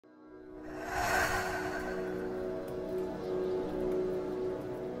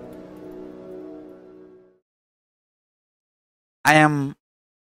I am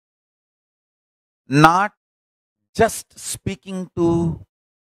not just speaking to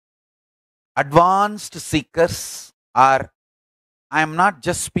advanced seekers, or I am not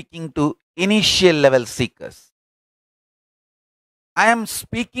just speaking to initial level seekers. I am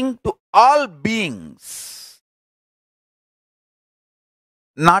speaking to all beings,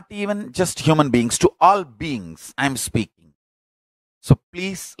 not even just human beings, to all beings I am speaking. So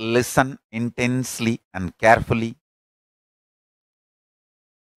please listen intensely and carefully.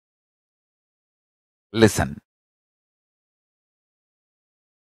 Listen.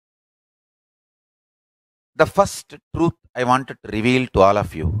 The first truth I wanted to reveal to all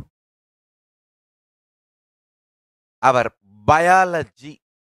of you: our biology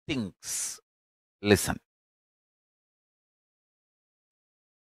thinks. Listen.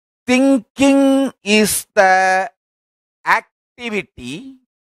 Thinking is the activity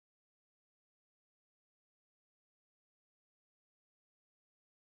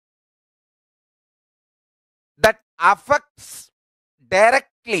that affects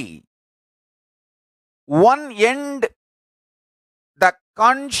directly one end, the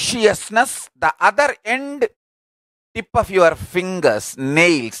consciousness, the other end, tip of your fingers,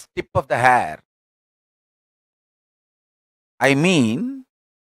 nails, tip of the hair. I mean,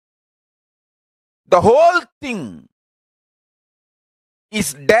 the whole thing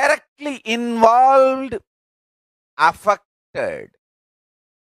is directly involved, affected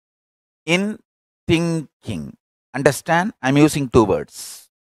in thinking. Understand? I'm using two words.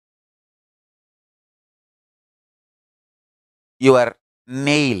 Your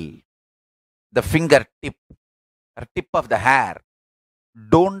nail, the fingertip, or tip of the hair.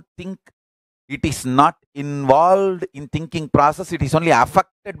 Don't think it is not involved in thinking process. It is only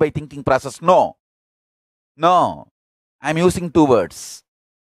affected by thinking process. No. No. I'm using two words.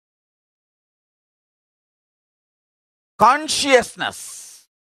 Consciousness,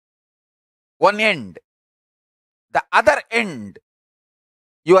 one end. The other end,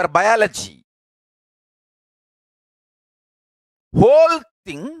 your biology. Whole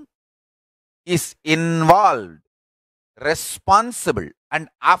thing is involved, responsible, and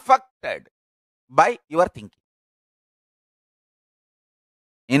affected by your thinking.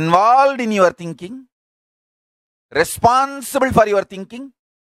 Involved in your thinking, responsible for your thinking,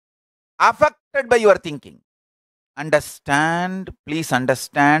 affected by your thinking. Understand, please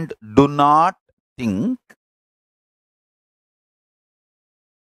understand, do not think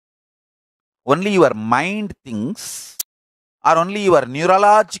only your mind thinks, or only your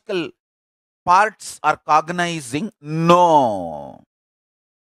neurological parts are cognizing. No.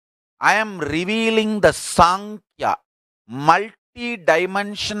 I am revealing the Sankhya,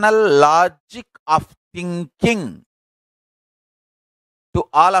 multi-dimensional logic of thinking to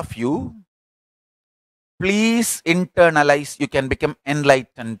all of you. Please internalize. You can become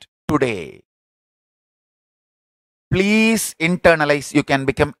enlightened today. Please internalize. You can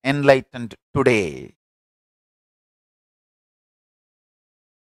become enlightened today.